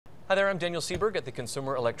Hi there, I'm Daniel Sieberg at the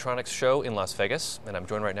Consumer Electronics Show in Las Vegas, and I'm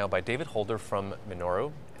joined right now by David Holder from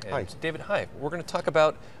Minoru. And Hi. David, hi. We're going to talk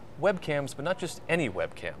about webcams, but not just any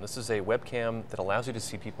webcam. This is a webcam that allows you to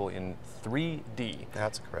see people in 3D.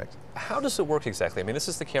 That's correct. How does it work exactly? I mean, this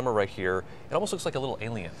is the camera right here. It almost looks like a little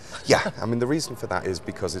alien. Yeah, I mean, the reason for that is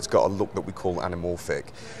because it's got a look that we call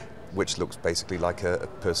anamorphic, which looks basically like a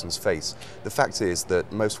person's face. The fact is that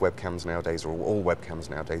most webcams nowadays, or all webcams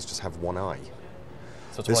nowadays, just have one eye.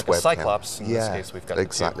 So it's more like a cyclops. In this case, we've got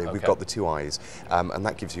exactly. the two. We've got the two eyes, and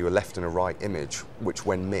that gives you a left and a right image, which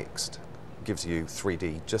when mixed gives you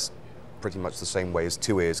 3D, just pretty much the same way as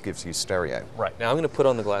two ears gives you stereo. Right. Now I'm going to put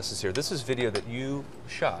on the glasses here. This is video that you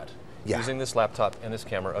shot using this laptop and this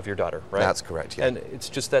camera of your daughter, right? That's correct, yeah. And it's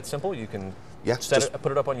just that simple? You can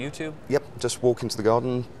put it up on YouTube? Yep, just walk into the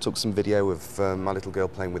garden, took some video of my little girl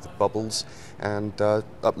playing with bubbles, and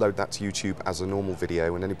upload that to YouTube as a normal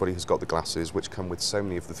video, and anybody who's got the glasses, which come with so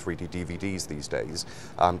many of the 3D DVDs these days,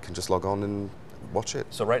 can just log on and watch it.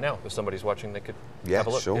 So right now, if somebody's watching, they could have a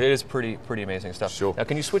look. Sure. It is pretty amazing stuff. Sure. Now,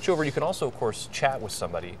 can you switch over? You can also, of course, chat with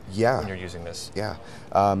somebody when you're using this. Yeah.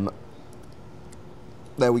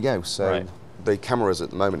 There we go. So the cameras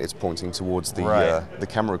at the moment, it's pointing towards the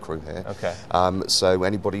camera crew here. Okay. So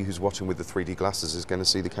anybody who's watching with the 3D glasses is going to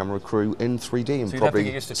see the camera crew in 3D and so probably have to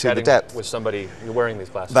get used to see the chatting depth. with somebody wearing these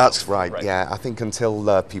glasses. That's right. Yeah. I think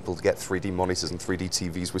until people get 3D monitors and 3D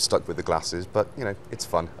TVs, we're stuck with the glasses. But you know, it's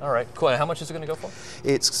fun. All right. Cool. And how much is it going to go for?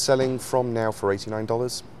 It's selling from now for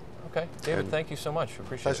 $89. Okay. David, thank you so much.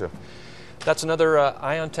 Appreciate Pleasure. it. That's another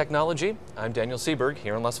Eye on Technology. I'm Daniel Sieberg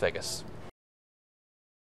here in Las Vegas.